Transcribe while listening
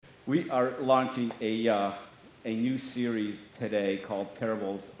We are launching a new series today called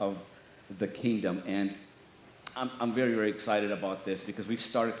Parables of the Kingdom. And I'm very, very excited about this because we've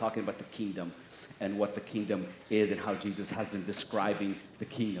started talking about the kingdom and what the kingdom is and how Jesus has been describing the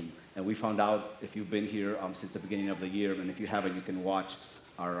kingdom. And we found out, if you've been here since the beginning of the year, and if you haven't, you can watch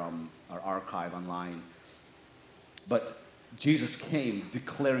our archive online. But Jesus came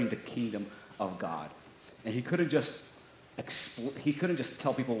declaring the kingdom of God. And he couldn't just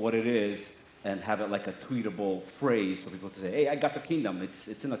tell people what it is and have it like a tweetable phrase for people to say, hey, I got the kingdom.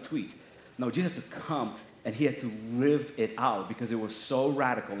 It's in a tweet. No, Jesus had to come and he had to live it out because it was so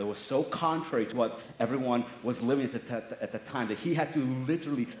radical. It was so contrary to what everyone was living at the time that he had to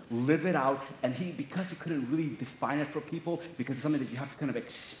literally live it out. And because he couldn't really define it for people, because it's something that you have to kind of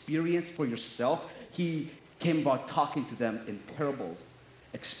experience for yourself, he came about talking to them in parables,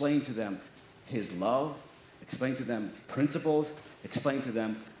 explaining to them his love, explaining to them principles, explaining to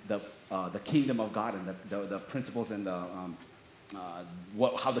them the kingdom of God and the principles and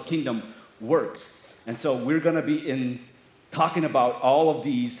how the kingdom works. And so we're going to be talking about all of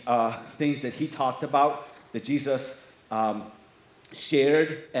these things that he talked about, that Jesus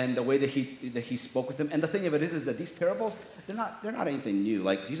shared, and the way that he spoke with them. And the thing of it is that these parables, they're not anything new.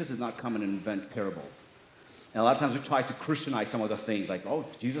 Like, Jesus did not come and invent parables. And a lot of times we try to Christianize some of the things, like, oh,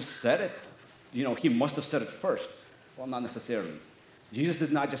 Jesus said it. He must have said it first. Well, not necessarily. Jesus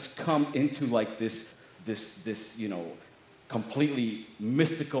did not just come into like this completely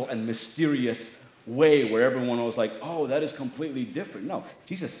mystical and mysterious way where everyone was like, oh, that is completely different. No,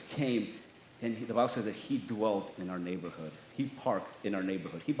 Jesus came, and the Bible says that he dwelt in our neighborhood. He parked in our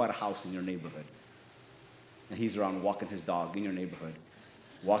neighborhood. He bought a house in your neighborhood. And he's around walking his dog in your neighborhood,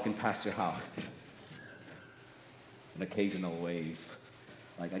 walking past your house. An occasional wave.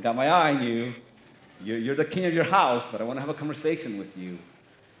 Like, I got my eye on you. You're the king of your house, but I want to have a conversation with you.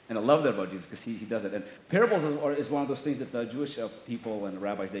 And I love that about Jesus because he does it. And parables is one of those things that the Jewish people and the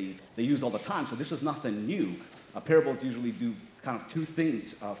rabbis, they use all the time. So this was nothing new. Parables usually do kind of two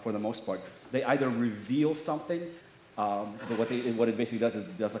things for the most part. They either reveal something. So what it basically does is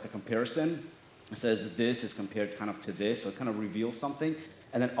it does like a comparison. It says this is compared kind of to this. So it kind of reveals something.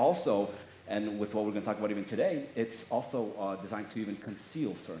 And then also, and with what we're going to talk about even today, it's also designed to even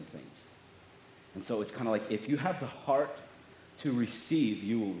conceal certain things. And so it's kind of like, if you have the heart to receive,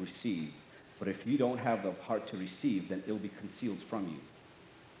 you will receive. But if you don't have the heart to receive, then it'll be concealed from you.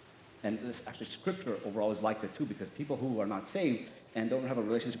 And this actually, Scripture overall is like that too, because people who are not saved and don't have a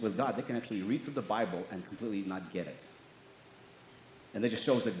relationship with God, they can actually read through the Bible and completely not get it. And that just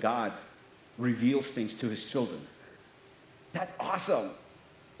shows that God reveals things to his children. That's awesome.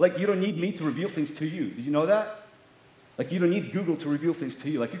 Like, you don't need me to reveal things to you. Did you know that? Like, you don't need Google to reveal things to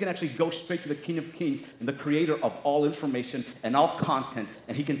you. Like, you can actually go straight to the King of Kings and the creator of all information and all content,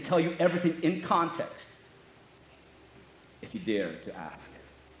 and he can tell you everything in context if you dare to ask,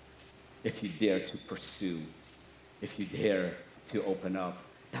 if you dare to pursue, if you dare to open up.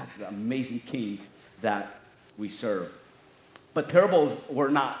 That's the amazing King that we serve. But parables were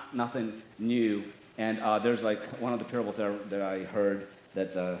nothing new, and there's like one of the parables that I heard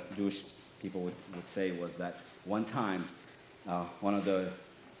that the Jewish people would say was that one time, one of the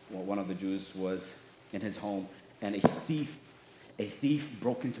Jews was in his home, and a thief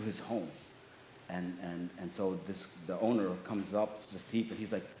broke into his home, and so the owner comes up to the thief, and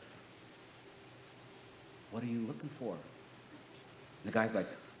he's like, "What are you looking for?" The guy's like,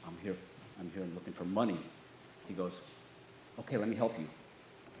 I'm here looking for money." He goes, "Okay, let me help you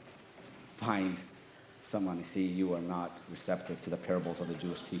find someone." You see, you are not receptive to the parables of the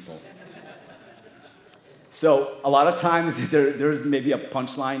Jewish people. So a lot of times there's maybe a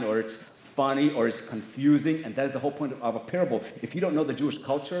punchline, or it's funny, or it's confusing, and that is the whole point of a parable. If you don't know the Jewish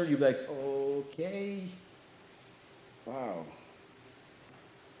culture, you're like, okay, wow.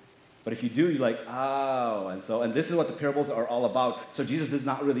 But if you do, you're like, oh. And this is what the parables are all about. So Jesus did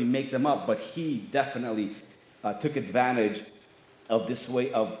not really make them up, but he definitely took advantage of this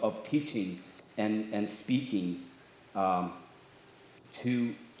way of teaching and speaking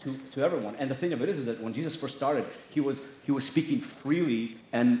to everyone. And the thing of it is that when Jesus first started, he was speaking freely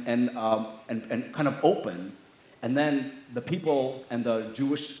and kind of open. And then the people and the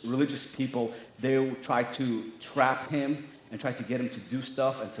Jewish religious people, they would try to trap him and try to get him to do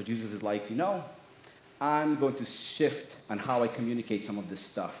stuff. And so Jesus is like, I'm going to shift on how I communicate some of this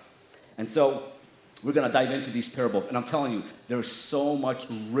stuff. And so we're going to dive into these parables. And I'm telling you, there's so much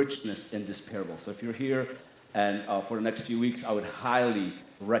richness in this parable. So if you're here and for the next few weeks, I would highly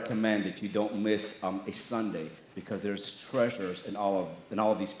recommend that you don't miss a Sunday, because there's treasures in all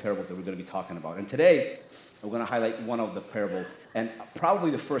of these parables that we're going to be talking about. And today, we're going to highlight one of the parable and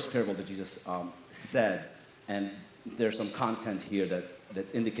probably the first parable that Jesus said. And there's some content here that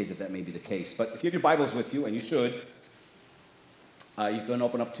indicates that may be the case. But if you have your Bibles with you, and you should, you can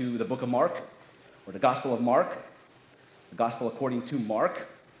open up to the book of Mark, or the Gospel of Mark, the Gospel according to Mark.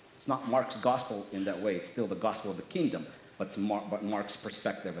 It's not Mark's gospel in that way. It's still the gospel of the kingdom, but it's Mark's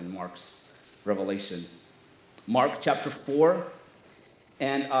perspective and Mark's revelation. Mark chapter 4.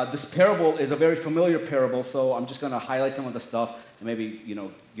 And this parable is a very familiar parable, so I'm just going to highlight some of the stuff and maybe,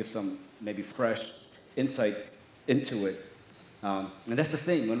 give some maybe fresh insight into it. And that's the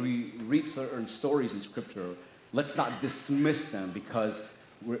thing. When we read certain stories in Scripture, let's not dismiss them because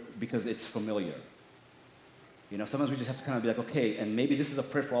it's familiar. Sometimes we just have to kind of be like, okay, and maybe this is a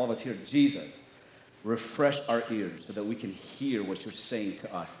prayer for all of us here. Jesus, refresh our ears so that we can hear what you're saying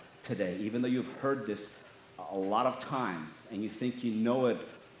to us today. Even though you've heard this a lot of times and you think you know it,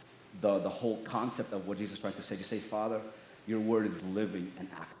 the whole concept of what Jesus is trying to say, just say, Father, your word is living and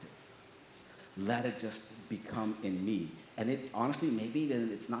active. Let it just become in me. And it honestly, maybe then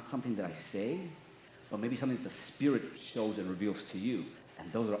it's not something that I say, but maybe something that the Spirit shows and reveals to you.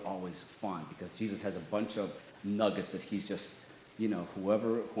 And those are always fun because Jesus has a bunch of nuggets that he's just,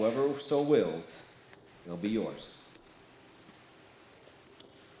 whoever so wills, it'll be yours.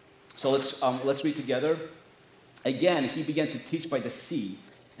 So let's read together. Again, he began to teach by the sea,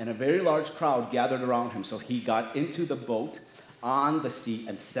 and a very large crowd gathered around him. So he got into the boat on the sea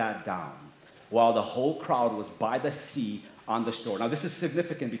and sat down, while the whole crowd was by the sea on the shore. Now, this is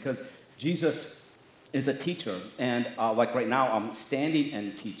significant because Jesus is a teacher, and like right now, I'm standing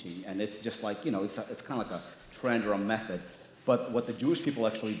and teaching, and it's just like, it's kind of like a trend or a method. But what the Jewish people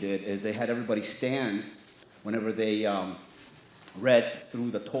actually did is they had everybody stand whenever they read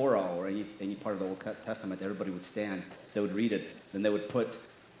through the Torah or any part of the Old Testament. Everybody would stand, they would read it, then they would put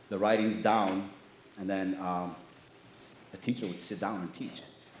the writings down, and then the teacher would sit down and teach.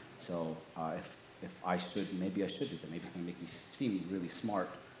 So if I should, maybe I should do that. Maybe it's going to make me seem really smart.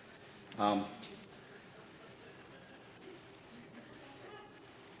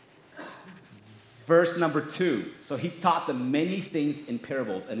 Verse number 2. So he taught them many things in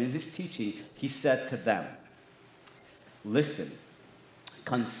parables, and in his teaching, he said to them, listen,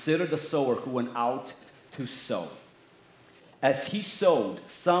 consider the sower who went out to sow. As he sowed,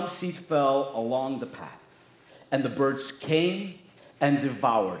 some seed fell along the path, and the birds came and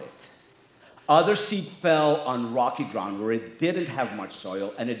devoured it. Other seed fell on rocky ground where it didn't have much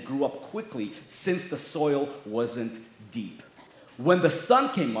soil, and it grew up quickly since the soil wasn't deep. When the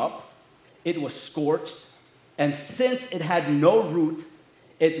sun came up, it was scorched, and since it had no root,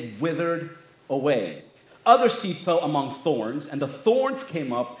 it withered away. Other seed fell among thorns, and the thorns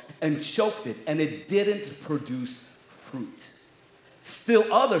came up and choked it, and it didn't produce fruit.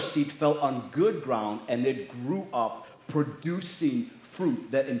 Still other seed fell on good ground, and it grew up, producing fruit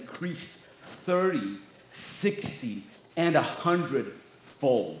that increased 30, 60, and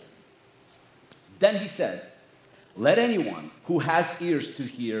 100-fold. Then he said, let anyone who has ears to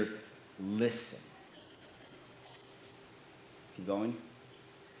hear listen. Keep going.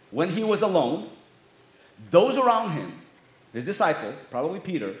 When he was alone, those around him, his disciples, probably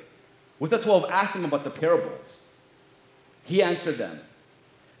Peter, with the 12 asked him about the parables. He answered them,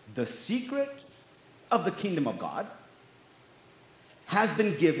 the secret of the kingdom of God has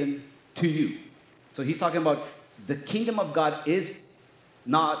been given to you. So he's talking about the kingdom of God is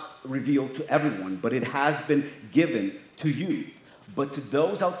not revealed to everyone, but it has been given to you. But to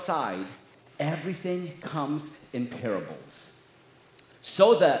those outside, everything comes in parables,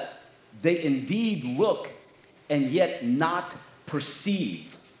 so that they indeed look and yet not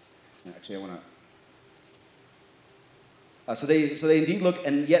perceive. Actually, I want to. So they indeed look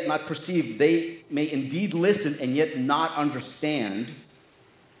and yet not perceive. They may indeed listen and yet not understand.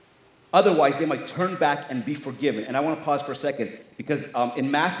 Otherwise, they might turn back and be forgiven. And I want to pause for a second because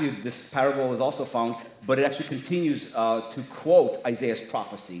in Matthew, this parable is also found, but it actually continues to quote Isaiah's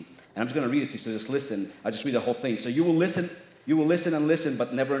prophecy. And I'm just going to read it to you, so just listen. I'll just read the whole thing. So you will listen and listen,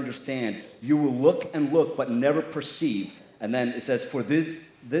 but never understand. You will look and look, but never perceive. And then it says, for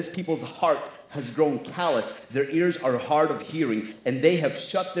this people's heart has grown callous. Their ears are hard of hearing, and they have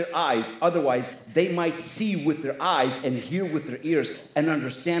shut their eyes. Otherwise, they might see with their eyes and hear with their ears and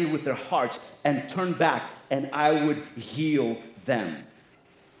understand with their hearts and turn back, and I would heal them.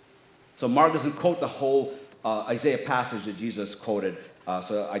 So Mark doesn't quote the whole Isaiah passage that Jesus quoted.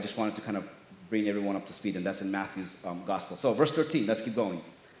 So I just wanted to kind of bring everyone up to speed, and that's in Matthew's gospel. So verse 13, let's keep going.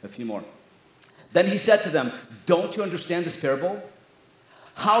 A few more. Then he said to them, don't you understand this parable?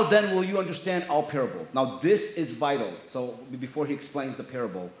 How then will you understand all parables? Now this is vital. So before he explains the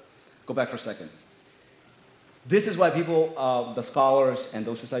parable, go back for a second. This is why people, the scholars and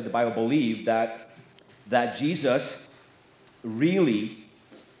those who study the Bible believe that Jesus really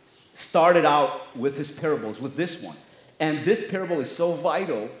started out with his parables, with this one. And this parable is so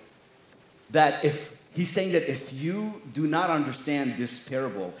vital that if he's saying that if you do not understand this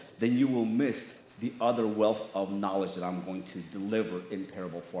parable, then you will miss the other wealth of knowledge that I'm going to deliver in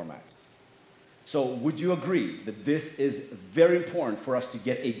parable format. So would you agree that this is very important for us to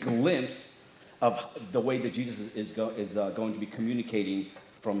get a glimpse of the way that Jesus is going to be communicating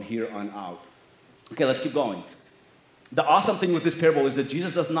from here on out? Okay, let's keep going. The awesome thing with this parable is that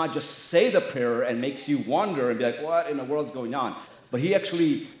Jesus does not just say the prayer and makes you wonder and be like, what in the world is going on? But he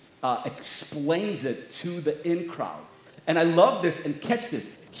actually explains it to the in crowd. And I love this, and catch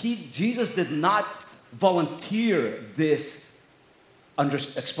this. Jesus did not volunteer this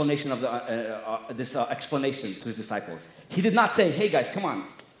explanation of explanation to his disciples. He did not say, hey guys, come on,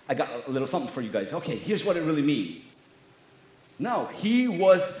 I got a little something for you guys. Okay, here's what it really means. No, he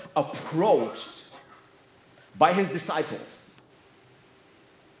was approached by his disciples.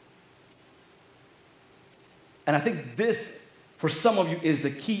 And I think this, for some of you, is the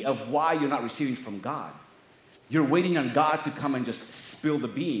key of why you're not receiving from God. You're waiting on God to come and just spill the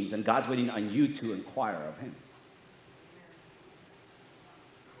beans, and God's waiting on you to inquire of him.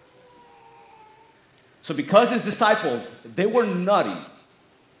 So because his disciples, they were nutty.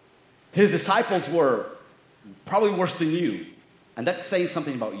 His disciples were probably worse than you. And that's saying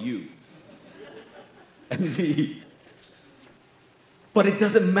something about you and me. But it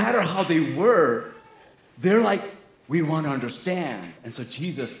doesn't matter how they were. They're like, we want to understand. And so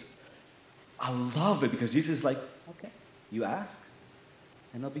Jesus, I love it because Jesus is like, okay, you ask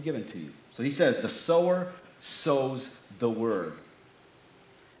and it'll be given to you. So he says, the sower sows the word.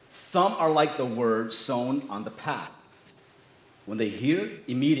 Some are like the word sown on the path. When they hear,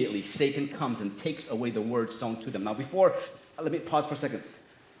 immediately Satan comes and takes away the word sown to them. Now let me pause for a second.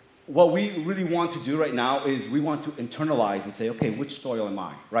 What we really want to do right now is we want to internalize and say, okay, which soil am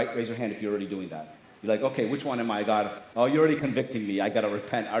I? Right? Raise your hand if you're already doing that. You're like, okay, which one am I, God? Oh, you're already convicting me. I got to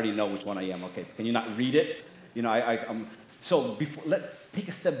repent. I already know which one I am. Okay, can you not read it? You know, so let's take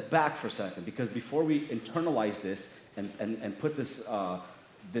a step back for a second, because before we internalize this and put this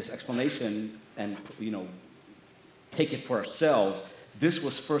this explanation and, you know, take it for ourselves, this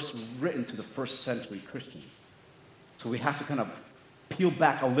was first written to the first century Christians. So we have to kind of peel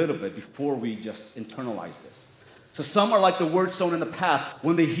back a little bit before we just internalize this. So some are like the word sown in the path.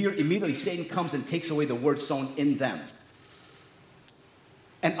 When they hear, immediately Satan comes and takes away the word sown in them.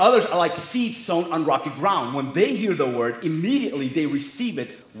 And others are like seeds sown on rocky ground. When they hear the word, immediately they receive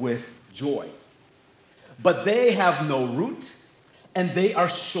it with joy. But they have no root, and they are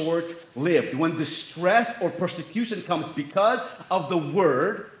short-lived. When distress or persecution comes because of the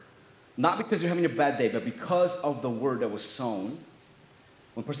word, not because you're having a bad day, but because of the word that was sown,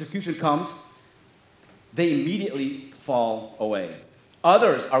 when persecution comes, they immediately fall away.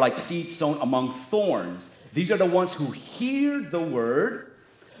 Others are like seeds sown among thorns. These are the ones who hear the word,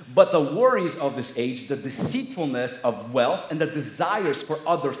 but the worries of this age, the deceitfulness of wealth, and the desires for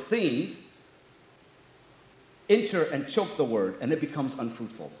other things enter and choke the word, and it becomes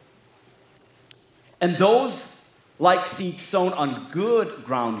unfruitful. And those, like seeds sown on good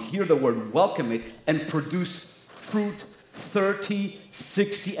ground, hear the word, welcome it, and produce fruit 30,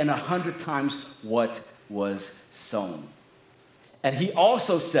 60, and 100 times what was sown. And he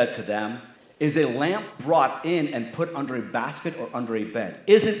also said to them, is a lamp brought in and put under a basket or under a bed?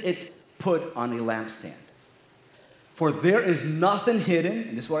 Isn't it put on a lampstand? For there is nothing hidden,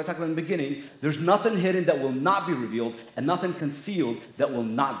 and this is what I talked about in the beginning, there's nothing hidden that will not be revealed, and nothing concealed that will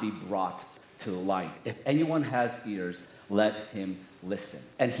not be brought to light. If anyone has ears, let him listen.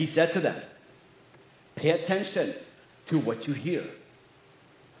 And he said to them, pay attention to what you hear.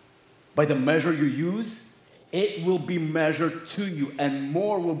 By the measure you use, it will be measured to you, and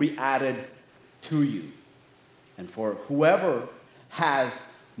more will be added to you. And for whoever has,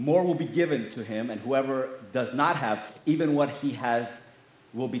 more will be given to him, and whoever does not have, even what he has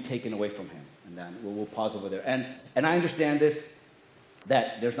will be taken away from him. And then we'll pause over there. And I understand this,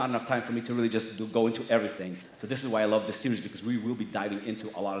 that there's not enough time for me to really just go into everything. So this is why I love this series, because we will be diving into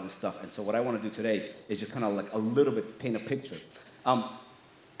a lot of this stuff. And so what I want to do today is just kind of like a little bit paint a picture.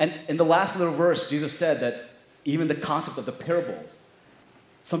 And in the last little verse, Jesus said that even the concept of the parables,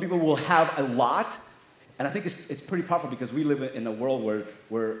 some people will have a lot, and I think it's pretty powerful because we live in a world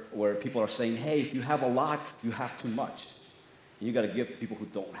where people are saying, hey, if you have a lot, you have too much. And you got to give to people who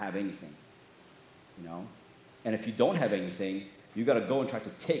don't have anything, you know? And if you don't have anything, you got to go and try to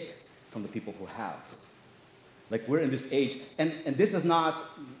take from the people who have. Like, we're in this age, and this is not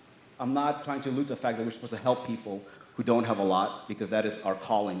I'm not trying to allude to the fact that we're supposed to help people who don't have a lot, because that is our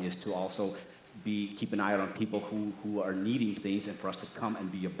calling, is to also keep an eye on people who are needing things, and for us to come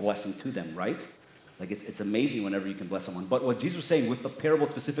and be a blessing to them, right? Like it's amazing whenever you can bless someone. But what Jesus was saying with the parable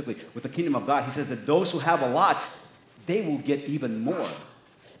specifically, with the kingdom of God, he says that those who have a lot, they will get even more.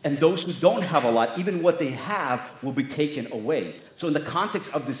 And those who don't have a lot, even what they have will be taken away. So in the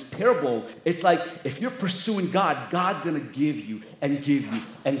context of this parable, it's like if you're pursuing God, God's going to give you and give you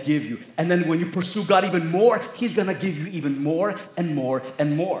and give you. And then when you pursue God even more, he's going to give you even more and more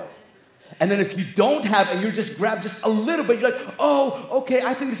and more. And then if you don't have and you just grab just a little bit, you're like, oh, okay,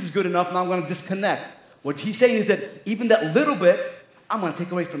 I think this is good enough. Now I'm going to disconnect. What he's saying is that even that little bit, I'm going to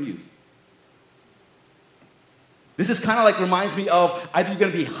take away from you. This is kind of like reminds me of either you're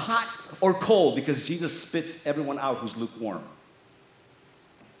going to be hot or cold, because Jesus spits everyone out who's lukewarm.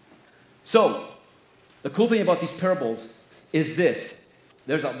 So, the cool thing about these parables is this.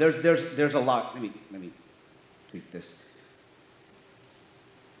 There's a lot. Let me tweak this.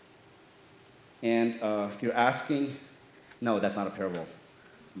 And if you're asking, no, that's not a parable.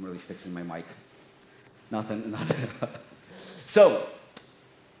 I'm really fixing my mic. Nothing. So,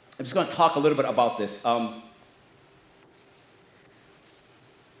 I'm just going to talk a little bit about this.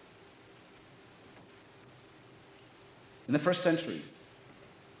 In the first century,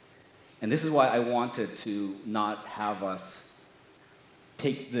 and this is why I wanted to not have us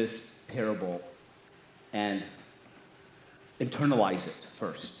take this parable and internalize it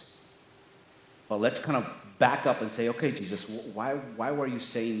first. But let's kind of back up and say, okay, Jesus, why were you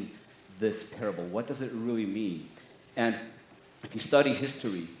saying this parable? What does it really mean? And if you study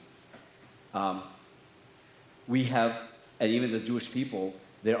history, we have, and even the Jewish people,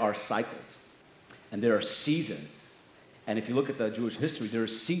 there are cycles, and there are seasons. And if you look at the Jewish history, there are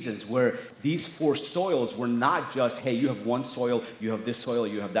seasons where these four soils were not just, hey, you have one soil, you have this soil,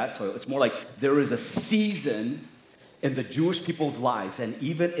 you have that soil. It's more like there is a season in the Jewish people's lives, and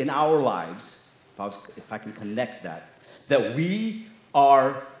even in our lives, if I can connect that we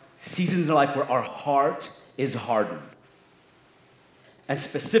are seasons in life where our heart is hardened. And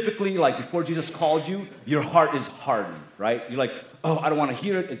specifically, like before Jesus called you, your heart is hardened, right? You're like, oh, I don't want to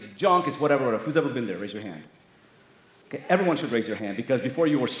hear it, it's junk, it's whatever. Who's ever been there? Raise your hand. Okay, everyone should raise your hand, because before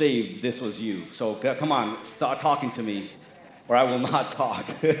you were saved, this was you. So come on, start talking to me, or I will not talk.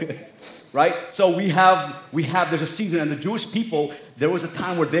 Right? So there's a season, and the Jewish people, there was a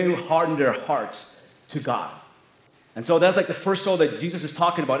time where they hardened their hearts to God. And so that's like the first soil that Jesus is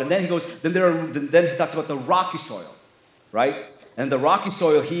talking about. And then then he talks about the rocky soil, right? And the rocky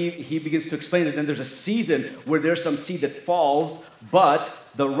soil, he begins to explain that then there's a season where there's some seed that falls, but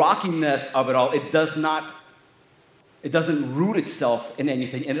the rockiness of it all, it doesn't root itself in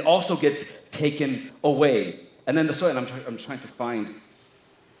anything, and it also gets taken away. And then the soil, and I'm trying to find,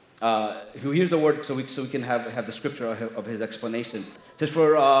 here's the word so we can have the scripture of his explanation. It says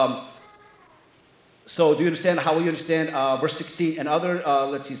so do you understand? How will you understand? Verse 16, and other,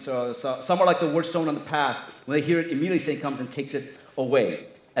 let's see, so some are like the word sown on the path. When they hear it, immediately Satan comes and takes it away.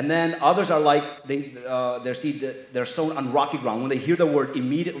 And then others are like their seed, they're sown on rocky ground. When they hear the word,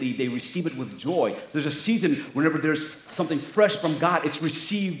 immediately they receive it with joy. There's a season whenever there's something fresh from God, it's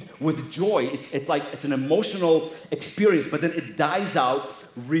received with joy. It's like it's an emotional experience, but then it dies out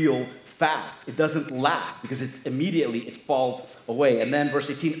real fast. It doesn't last because it falls away. And then verse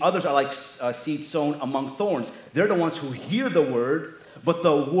 18, others are like seed sown among thorns. They're the ones who hear the word, but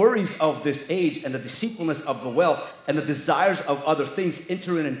the worries of this age and the deceitfulness of the wealth and the desires of other things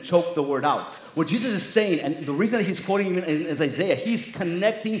enter in and choke the word out. What Jesus is saying, and the reason that he's quoting in Isaiah, he's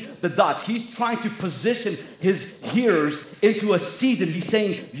connecting the dots. He's trying to position his hearers into a season. He's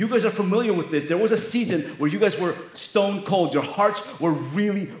saying, you guys are familiar with this. There was a season where you guys were stone cold. Your hearts were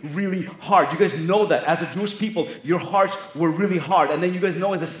really, really hard. You guys know that. As a Jewish people, your hearts were really hard. And then you guys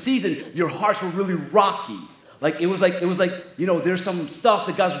know as a season, your hearts were really rocky. It was like, there's some stuff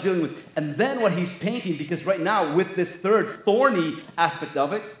that God's dealing with. And then what he's painting, because right now with this third thorny aspect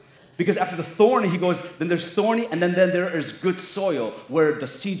of it, because after the thorny, he goes, then there's thorny, and then there is good soil where the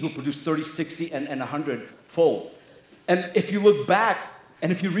seeds will produce 30, 60, and 100 fold. And if you look back,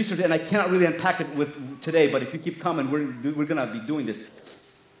 and if you research it, and I cannot really unpack it with today, but if you keep coming, we're going to be doing this.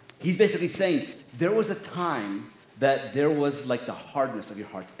 He's basically saying there was a time that there was like the hardness of your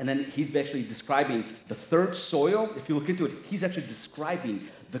heart. And then he's actually describing the third soil. If you look into it, he's actually describing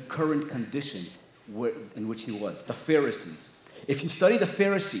the current condition in which he was, the Pharisees. If you study the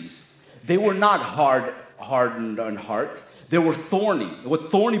Pharisees, they were not hardened in heart. They were thorny. What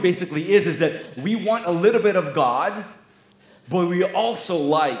thorny basically is that we want a little bit of God, but we also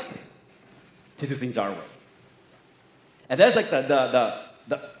like to do things our way. And that's like the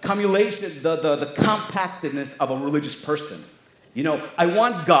the cumulation, the compactedness of a religious person. You know, I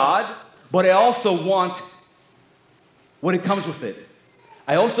want God, but I also want what it comes with it.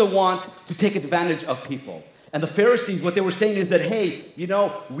 I also want to take advantage of people. And the Pharisees, what they were saying is that, hey, you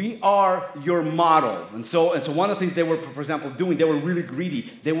know, we are your model. And so one of the things they were, for example, doing, they were really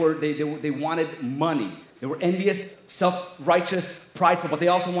greedy. They wanted money. They were envious, self-righteous, prideful, but they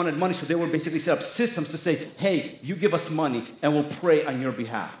also wanted money. So they were basically set up systems to say, hey, you give us money and we'll pray on your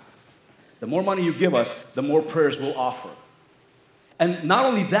behalf. The more money you give us, the more prayers we'll offer. And not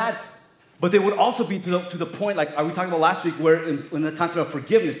only that, but they would also be to the point, like we talked about last week, where in the concept of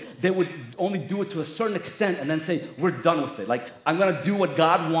forgiveness, they would only do it to a certain extent and then say, we're done with it. Like, I'm going to do what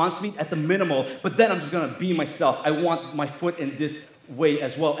God wants me at the minimal, but then I'm just going to be myself. I want my foot in this way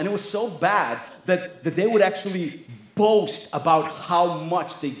as well. And it was so bad that they would actually boast about how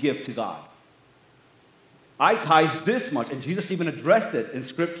much they give to God. I tithe this much, and Jesus even addressed it in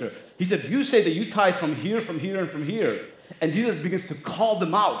Scripture. He said, you say that you tithe from here, and from here. And Jesus begins to call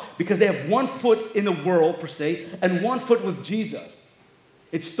them out because they have one foot in the world, per se, and one foot with Jesus.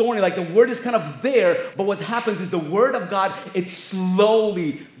 It's thorny, like the word is kind of there, but what happens is the word of God, it's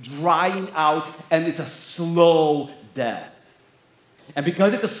slowly drying out, and it's a slow death. And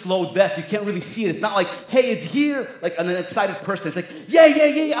because it's a slow death, you can't really see it. It's not like, hey, it's here, like an excited person. It's like,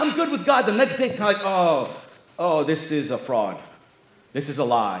 yeah, I'm good with God. The next day, it's kind of like, oh, this is a fraud. This is a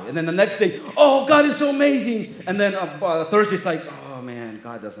lie. And then the next day, oh, God is so amazing. And then Thursday, it's like, oh, man,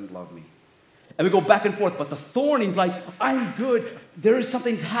 God doesn't love me. And we go back and forth. But the thorny is like, I'm good. There is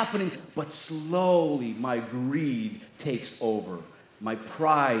something's happening. But slowly, my greed takes over. My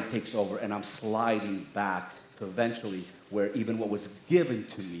pride takes over. And I'm sliding back to eventually where even what was given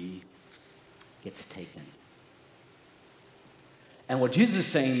to me gets taken. And what Jesus is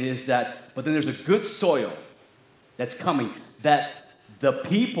saying is that, but then there's a good soil that's coming, that the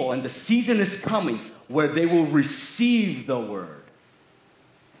people and the season is coming where they will receive the word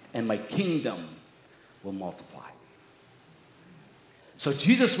and my kingdom will multiply. So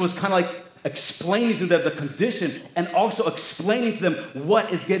Jesus was kind of like explaining to them the condition and also explaining to them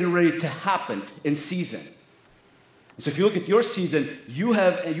what is getting ready to happen in season. So if you look at your season, you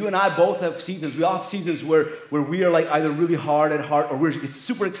and I both have seasons. We all have seasons where we are like either really hard at heart or we're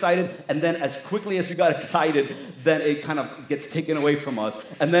super excited, and then as quickly as we got excited, then it kind of gets taken away from us.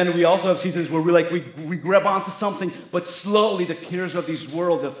 And then we also have seasons where we grab onto something, but slowly the cares of this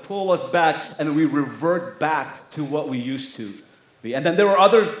world that pull us back, and then we revert back to what we used to be. And then there are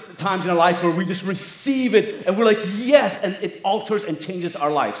other times in our life where we just receive it, and we're like, yes, and it alters and changes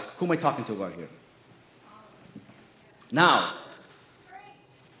our lives. Who am I talking to about here? Now,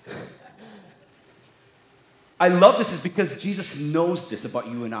 I love this is because Jesus knows this about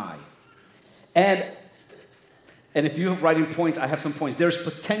you and I. And if you're writing points, I have some points. There's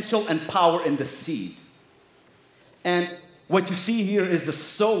potential and power in the seed. And what you see here is the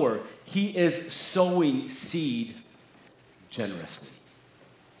sower. He is sowing seed generously.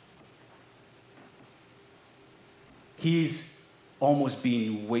 He's almost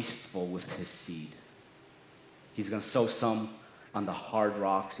being wasteful with his seed. He's going to sow some on the hard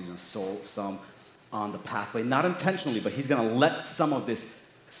rocks. He's going to sow some on the pathway. Not intentionally, but he's going to let some of this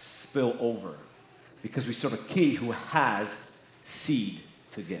spill over because we serve a king who has seed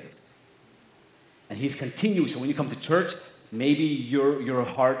to give. And he's continuing. So when you come to church, maybe your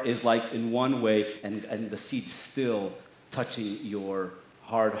heart is like in one way and the seed's still touching your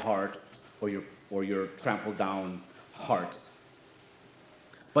hard heart or your trampled down heart.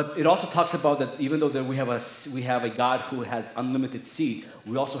 But it also talks about that even though that we have a God who has unlimited seed,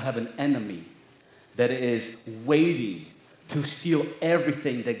 we also have an enemy that is waiting to steal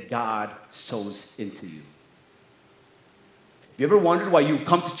everything that God sows into you. You ever wondered why you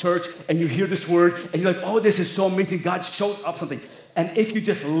come to church and you hear this word and you're like, oh, this is so amazing, God showed up something. And if you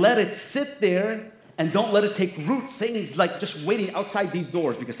just let it sit there and don't let it take root, Satan's like just waiting outside these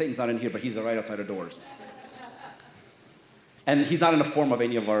doors, because Satan's not in here, but he's right outside the doors. And he's not in the form of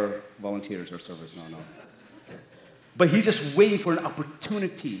any of our volunteers or servers, no. But he's just waiting for an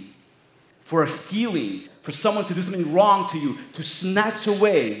opportunity, for a feeling, for someone to do something wrong to you, to snatch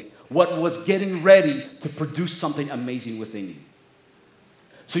away what was getting ready to produce something amazing within you.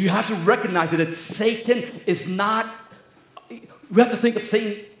 So you have to recognize that Satan is not, we have to think of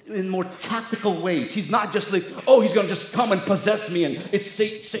Satan in more tactical ways. He's not just like, oh, he's going to just come and possess me and it's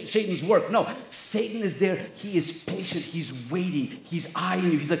Satan's work. No, Satan is there. He is patient. He's waiting. He's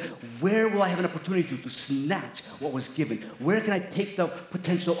eyeing you. He's like, where will I have an opportunity to snatch what was given? Where can I take the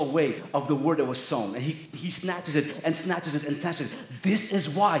potential away of the word that was sown? And he snatches it and snatches it and snatches it. This is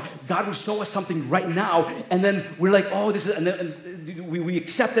why God will show us something right now, and then we're like, oh, this is, and then we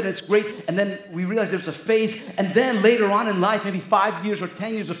accept it and it's great, and then we realize there's a phase, and then later on in life, maybe 5 years or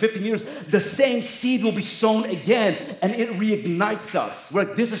 10 years or 15 years, the same seed will be sown again, and it reignites us. We're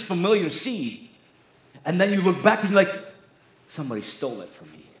like, this is familiar seed. And then you look back and you're like, somebody stole it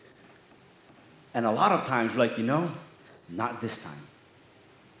from me. And a lot of times you're like, not this time.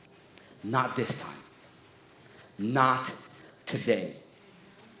 Not this time. Not today.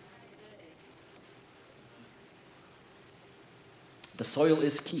 The soil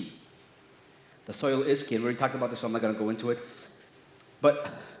is key. The soil is key. And we already talked about this, so I'm not going to go into it.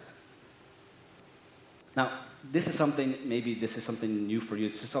 But now, this is something new for you.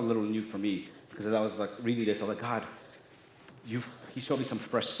 It's just a little new for me. Because as I was like reading this, I was like, God, he showed me some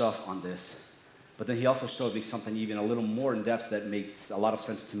fresh stuff on this. But then he also showed me something even a little more in depth that makes a lot of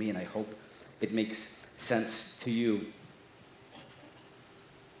sense to me, and I hope it makes sense to you.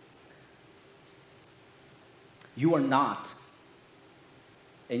 You are not,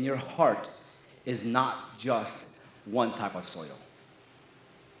 and your heart is not just one type of soil.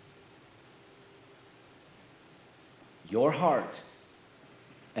 Your heart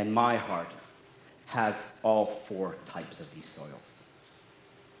and my heart has all 4 types of these soils.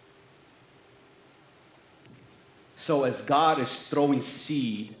 So as God is throwing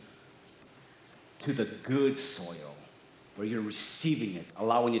seed to the good soil, where you're receiving it,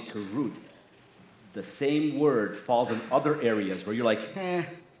 allowing it to root, the same word falls in other areas where you're like,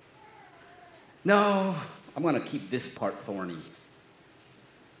 no, I'm going to keep this part thorny.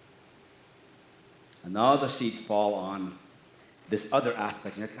 Another seed fall on this other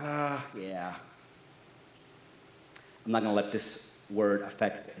aspect, and you're like, yeah. I'm not going to let this word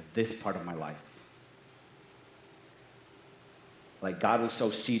affect this part of my life. Like God will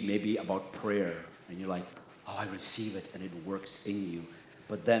sow seed maybe about prayer, and you're like, oh, I receive it, and it works in you.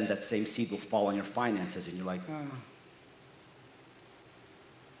 But then that same seed will fall on your finances, and you're like,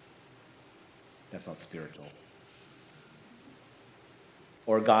 that's not spiritual.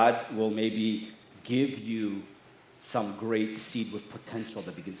 Or God will maybe give you some great seed with potential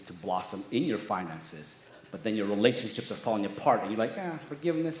that begins to blossom in your finances, but then your relationships are falling apart, and you're like,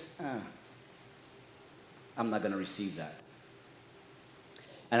 forgiveness, I'm not going to receive that.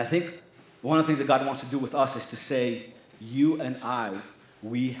 And I think one of the things that God wants to do with us is to say, you and I,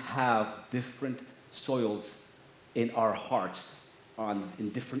 we have different soils in our hearts in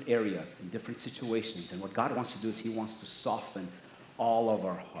different areas, in different situations. And what God wants to do is he wants to soften all of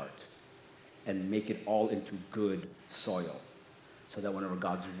our heart and make it all into good soil, so that whenever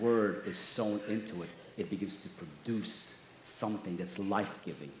God's word is sown into it, it begins to produce something that's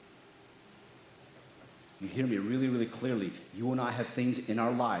life-giving. You hear me really, really clearly. You and I have things in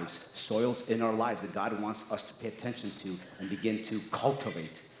our lives, soils in our lives that God wants us to pay attention to and begin to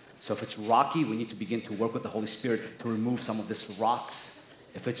cultivate. So if it's rocky, we need to begin to work with the Holy Spirit to remove some of these rocks.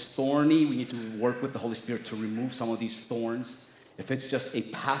 If it's thorny, we need to work with the Holy Spirit to remove some of these thorns. If it's just a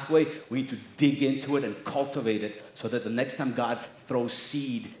pathway, we need to dig into it and cultivate it so that the next time God throws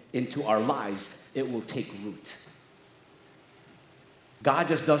seed into our lives, it will take root. God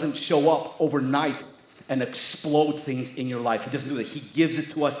just doesn't show up overnight and explode things in your life. He doesn't do that. He gives it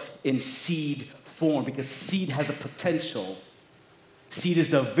to us in seed form, because seed has the potential. Seed is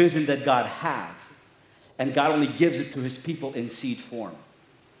the vision that God has, and God only gives it to his people in seed form.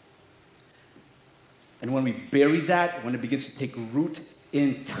 And when we bury that, when it begins to take root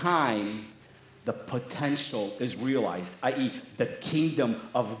in time, the potential is realized, i.e., the kingdom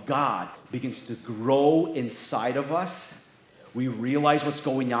of God begins to grow inside of us. We realize what's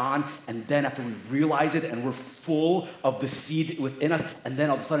going on, and then after we realize it and we're full of the seed within us, and then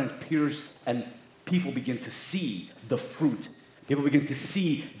all of a sudden it appears and people begin to see the fruit. People begin to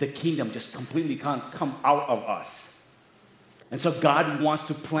see the kingdom just completely come out of us. And so God wants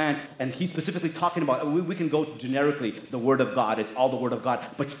to plant, and he's specifically talking about, we can go generically, the word of God, it's all the word of God,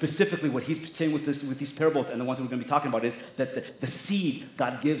 but specifically what he's saying with these parables and the ones that we're going to be talking about is that the seed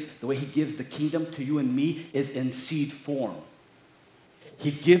God gives, the way he gives the kingdom to you and me is in seed form. He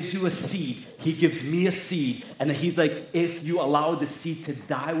gives you a seed, he gives me a seed, and then he's like, if you allow the seed to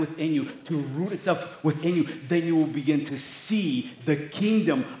die within you, to root itself within you, then you will begin to see the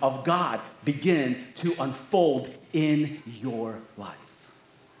kingdom of God begin to unfold in your life.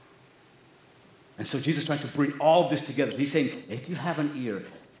 And so Jesus is trying to bring all of this together. He's saying, if you have an ear,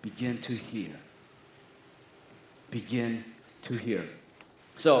 begin to hear. Begin to hear.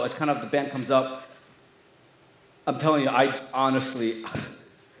 So as kind of the band comes up, I'm telling you, I honestly,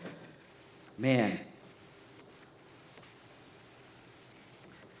 man,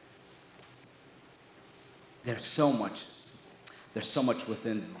 there's so much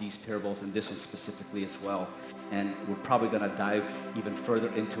within these parables, and this one specifically as well. And we're probably going to dive even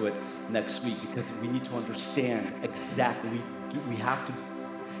further into it next week, because we need to understand exactly, we have to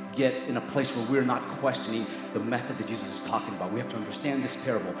get in a place where we're not questioning the method that Jesus is talking about. We have to understand this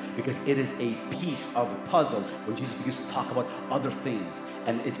parable, because it is a piece of a puzzle when Jesus begins to talk about other things.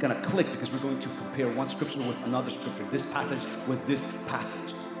 And it's going to click, because we're going to compare one scripture with another scripture, this passage with this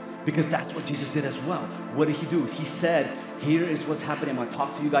passage. Because that's what Jesus did as well. What did he do? He said, here is what's happening. I'm going to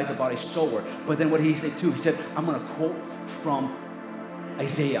talk to you guys about a sower. But then what did he say too? He said, I'm going to quote from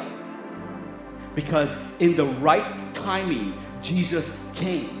Isaiah. Because in the right timing, Jesus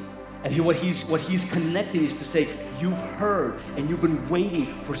came. And what he's connecting is to say, you've heard and you've been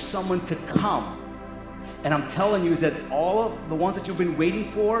waiting for someone to come. And I'm telling you is that all of the ones that you've been waiting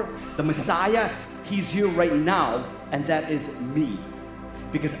for, the Messiah, he's here right now, and that is me.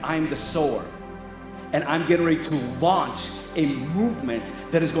 Because I'm the sower. And I'm getting ready to launch a movement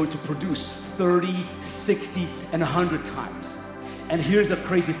that is going to produce 30, 60, and 100 times. And here's the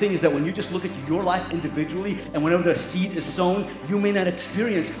crazy thing, is that when you just look at your life individually, and whenever the seed is sown, you may not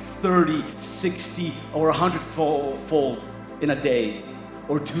experience 30, 60, or 100 fold in a day,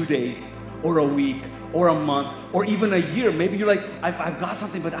 or 2 days, or a week, or a month, or even a year. Maybe you're like, I've got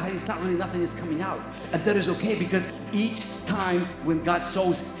something, but it's not really, nothing is coming out. And that is okay, because each time when God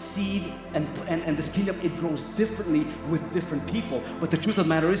sows seed and this kingdom, it grows differently with different people. But the truth of the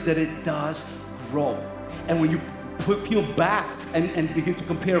matter is that it does grow. And when you peel back and begin to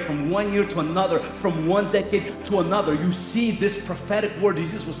compare from one year to another, from one decade to another, you see this prophetic word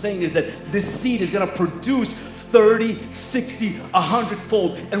Jesus was saying is that this seed is going to produce 30, 60,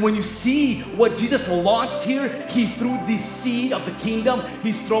 100-fold. And when you see what Jesus launched here, he threw the seed of the kingdom.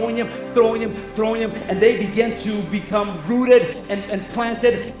 He's throwing him, and they began to become rooted and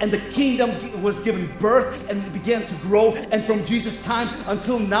planted, and the kingdom was given birth and began to grow. And from Jesus' time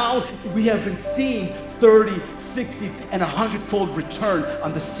until now, we have been seeing 30, 60, and 100-fold return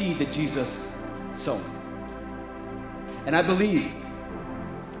on the seed that Jesus sowed. And I believe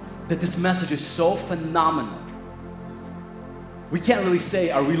that this message is so phenomenal. We can't really say,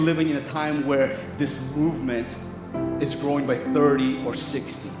 are we living in a time where this movement is growing by 30 or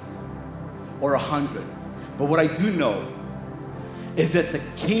 60 or 100. But what I do know is that the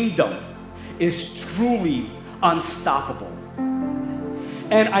kingdom is truly unstoppable.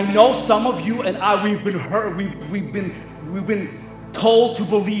 And I know some of you and I, we've been told to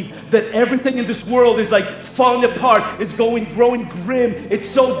believe that everything in this world is like falling apart. It's growing grim. It's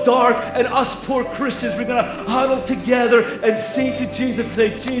so dark. And us poor Christians, we're going to huddle together and sing to Jesus,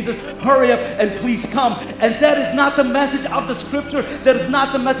 say, Jesus, hurry up and please come. And that is not the message of the scripture. That is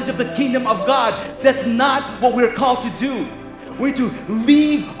not the message of the kingdom of God. That's not what we're called to do. We need to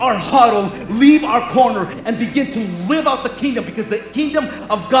leave our huddle, leave our corner, and begin to live out the kingdom, because the kingdom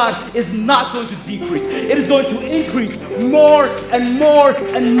of God is not going to decrease. It is going to increase more and more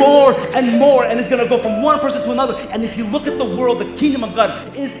and more and more, and it's going to go from one person to another. And if you look at the world, the kingdom of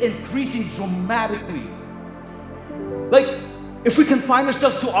God is increasing dramatically. Like, if we confine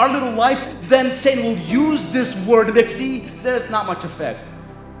ourselves to our little life, then Satan will use this word to see, there's not much effect.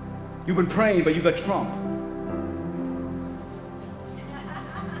 You've been praying, but you got Trump.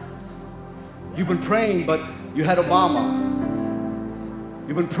 You've been praying, but you had Obama.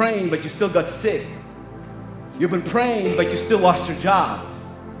 You've been praying, but you still got sick. You've been praying, but you still lost your job.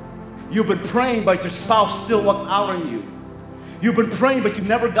 You've been praying, but your spouse still walked out on you. You've been praying, but you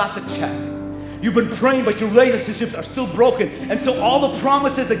never got the check. You've been praying, but your relationships are still broken. And so all the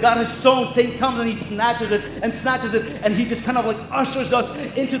promises that God has sown, Satan comes and he snatches it, and he just kind of like ushers us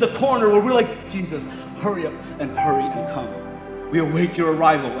into the corner where we're like, Jesus, hurry up and come. We await your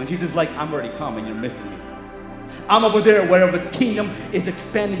arrival. And Jesus is like, I'm already come and you're missing me. I'm over there where the kingdom is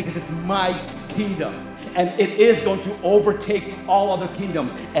expanding, because it's my kingdom. And it is going to overtake all other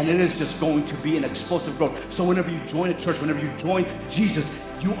kingdoms. And it is just going to be an explosive growth. So whenever you join a church, whenever you join Jesus,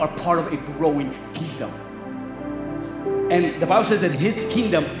 you are part of a growing kingdom. And the Bible says that his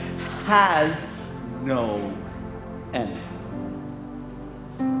kingdom has no end.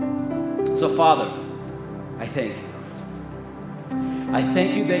 So Father, I thank you. I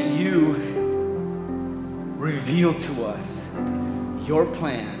thank you that you reveal to us your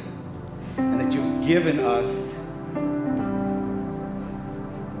plan, and that you've given us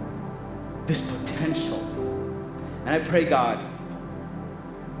this potential. And I pray, God,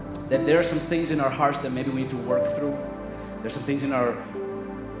 that there are some things in our hearts that maybe we need to work through. There's some things in our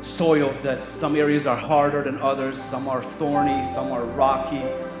soils that some areas are harder than others, some are thorny, some are rocky.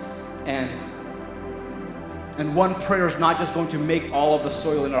 And one prayer is not just going to make all of the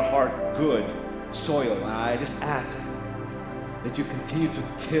soil in our heart good soil. And I just ask that you continue to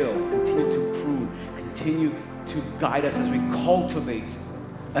till, continue to prune, continue to guide us as we cultivate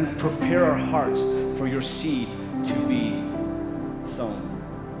and prepare our hearts for your seed to be sown.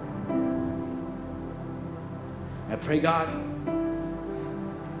 I pray, God,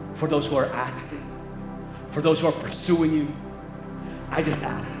 for those who are asking, for those who are pursuing you, I just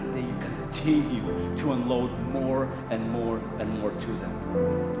ask that you continue to unload more and more and more to them.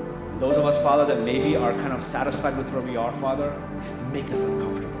 And those of us, Father, that maybe are kind of satisfied with where we are, Father, make us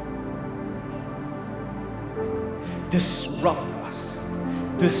uncomfortable. Disrupt us,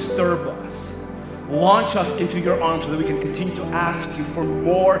 disturb us, launch us into your arms so that we can continue to ask you for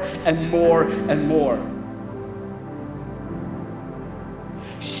more and more and more.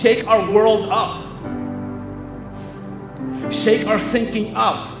 Shake our world up. Shake our thinking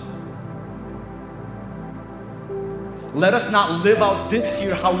up. Let us not live out this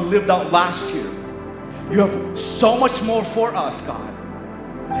year how we lived out last year. You have so much more for us, God.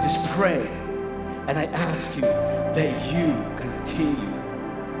 I just pray and I ask you that you continue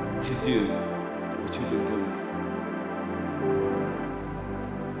to do what you've been doing.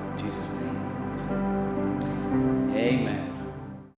 In Jesus' name. Amen.